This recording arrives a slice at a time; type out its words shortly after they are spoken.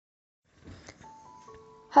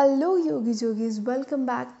Hello, Yogi Yogis. Welcome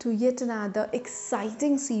back to yet another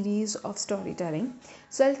exciting series of storytelling.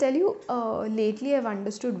 So, I'll tell you, lately I've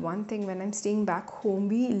understood one thing when I'm staying back home.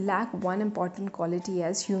 We lack one important quality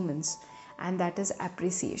as humans, and that is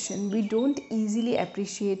appreciation. We don't easily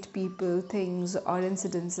appreciate people, things, or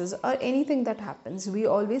incidences, or anything that happens. We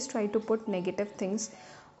always try to put negative things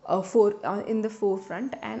in the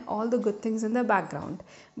forefront and all the good things in the background.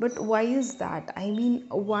 But why is that? I mean,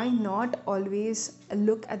 why not always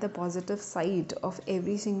look at the positive side of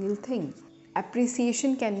every single thing?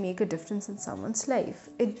 Appreciation can make a difference in someone's life.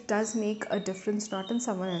 It does make a difference not in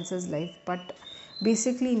someone else's life but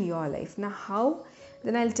basically in your life. Now, how?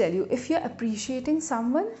 Then I'll tell you, if you're appreciating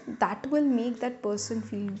someone, that will make that person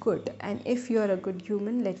feel good. And if you're a good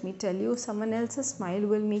human, let me tell you, someone else's smile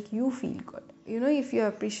will make you feel good. If you're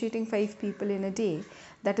appreciating 5 people in a day,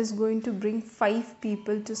 that is going to bring 5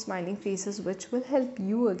 people to smiling faces, which will help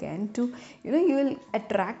you again to, you will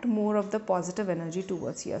attract more of the positive energy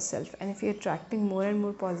towards yourself. And if you're attracting more and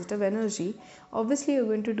more positive energy, obviously you're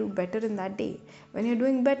going to do better in that day. When you're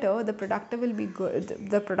doing better, the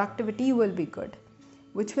productivity will be good,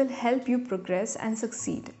 which will help you progress and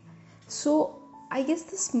succeed. So, I guess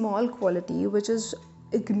the small quality which is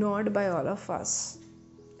ignored by all of us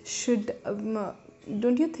should,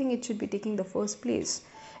 don't you think it should be taking the first place?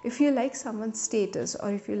 If you like someone's status, or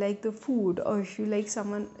if you like the food, or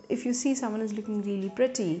if you see someone is looking really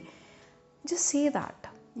pretty, just say that.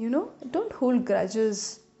 Don't hold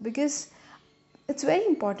grudges, because it's very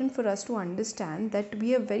important for us to understand that we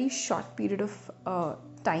have very short period of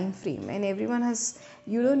time frame, and everyone has,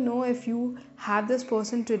 you don't know if you have this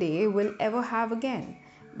person today will ever have again,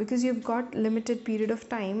 because you've got limited period of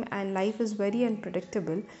time and life is very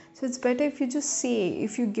unpredictable. So it's better if you just say,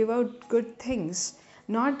 if you give out good things,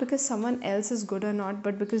 not because someone else is good or not,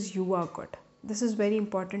 but because you are good. This is very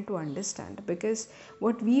important to understand, because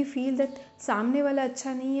what we feel that सामने वाला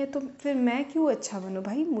अच्छा नहीं है तो फिर मैं क्यों अच्छा बनूं?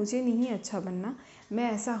 भाई, मुझे नहीं अच्छा बनना,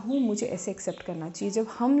 मैं ऐसा हूँ, मुझे ऐसे एक्सेप्ट करना चाहिए. जब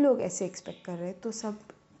हम लोग ऐसे एक्सपेक्ट कर रहे हैं तो सब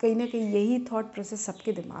कहीं ना कहीं यही थॉट प्रोसेस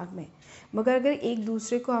सबके दिमाग में. मगर अगर एक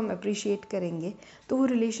दूसरे को हम अप्रिशिएट करेंगे तो वो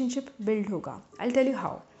रिलेशनशिप बिल्ड होगा. I tell you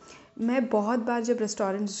how. मैं बहुत बार जब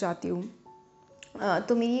रेस्टोरेंट्स जाती हूँ,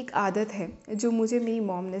 तो मेरी एक आदत है जो मुझे मेरी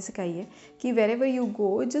मॉम ने सिखाई है कि wherever you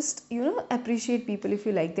go, just appreciate people if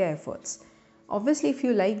you like their efforts. Obviously if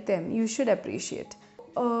you like them, you should appreciate.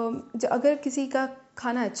 अगर किसी का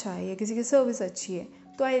खाना अच्छा है या किसी की सर्विस अच्छी है,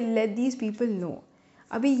 तो I let these people know.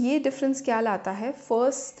 अभी ये डिफरेंस क्या लाता है?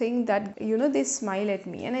 First thing that they smile at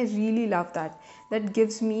me and I really love that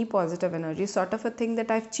gives me positive energy, sort of a thing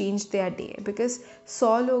that I have change their day. Because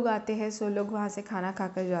 100 लोग आते हैं, 100 लोग वहाँ से खाना खा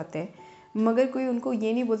कर जाते हैं, मगर कोई उनको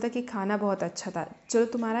ये नहीं बोलता कि खाना बहुत अच्छा था. चलो,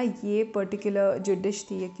 तुम्हारा ये पर्टिकुलर जो डिश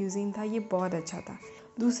थी या क्यूजीन था, ये बहुत अच्छा था.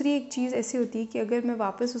 दूसरी एक चीज़ ऐसी होती है कि अगर मैं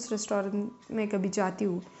वापस उस रेस्टोरेंट में कभी जाती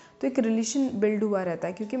हूँ तो एक रिलेशन बिल्ड हुआ रहता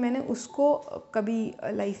है, क्योंकि मैंने उसको कभी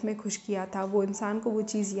लाइफ में खुश किया था. वो इंसान को वो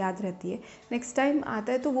चीज़ याद रहती है. नेक्स्ट टाइम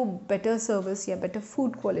आता है तो वो बेटर सर्विस या बेटर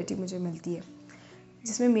फूड क्वालिटी मुझे मिलती है,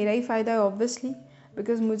 जिसमें मेरा ही फ़ायदा है ऑब्वियसली,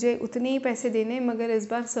 बिकॉज़ मुझे उतने ही पैसे देने, मगर इस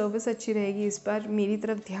बार सर्विस अच्छी रहेगी, इस बार मेरी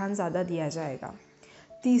तरफ ध्यान ज़्यादा दिया जाएगा.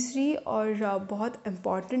 तीसरी और बहुत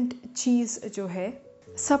इम्पॉर्टेंट चीज़ जो है,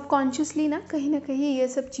 सबकॉन्शियसली ना कहीं ये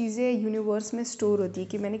सब चीज़ें यूनिवर्स में स्टोर होती है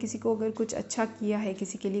कि मैंने किसी को अगर कुछ अच्छा किया है,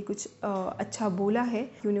 किसी के लिए कुछ अच्छा बोला है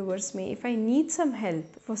यूनिवर्स में, if I need some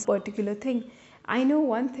help for particular thing, I know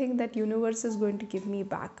one thing, that universe is going to give me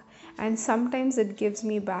back, and sometimes it gives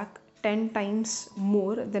me back 10 times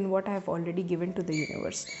more than what I have already given to the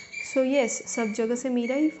universe. So yes, सब जगह से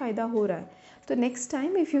मेरा ही फ़ायदा हो रहा है. So next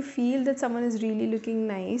time, if you feel that someone is really looking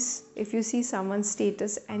nice, if you see someone's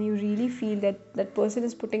status and you really feel that that person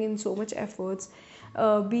is putting in so much efforts,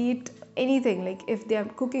 be it anything, like if they are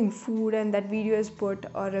cooking food and that video is put,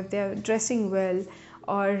 or if they are dressing well,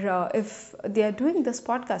 or if they are doing this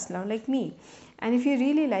podcast now like me, and if you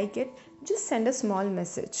really like it, just send a small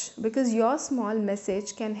message, because your small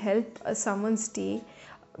message can help someone's day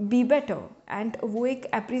be better. And वो एक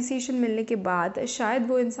appreciation मिलने के बाद शायद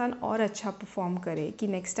वो इंसान और अच्छा परफॉर्म करे, कि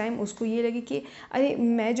नेक्स्ट टाइम उसको ये लगे कि अरे,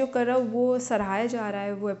 मैं जो कर रहा हूँ वो सराहाया जा रहा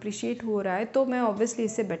है, वो अप्रिशिएट हो रहा है, तो मैं ऑब्वियसली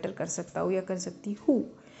इससे बेटर कर सकता हूँ या कर सकती हूँ.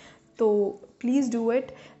 तो please do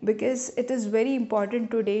it, because it is very important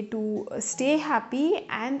today to stay happy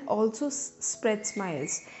and also spread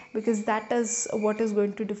smiles, because that is what is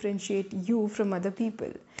going to differentiate you from other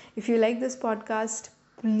people. If you like this podcast,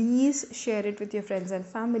 please share it with your friends and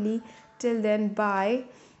family. Till then, bye.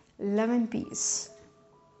 Love and peace.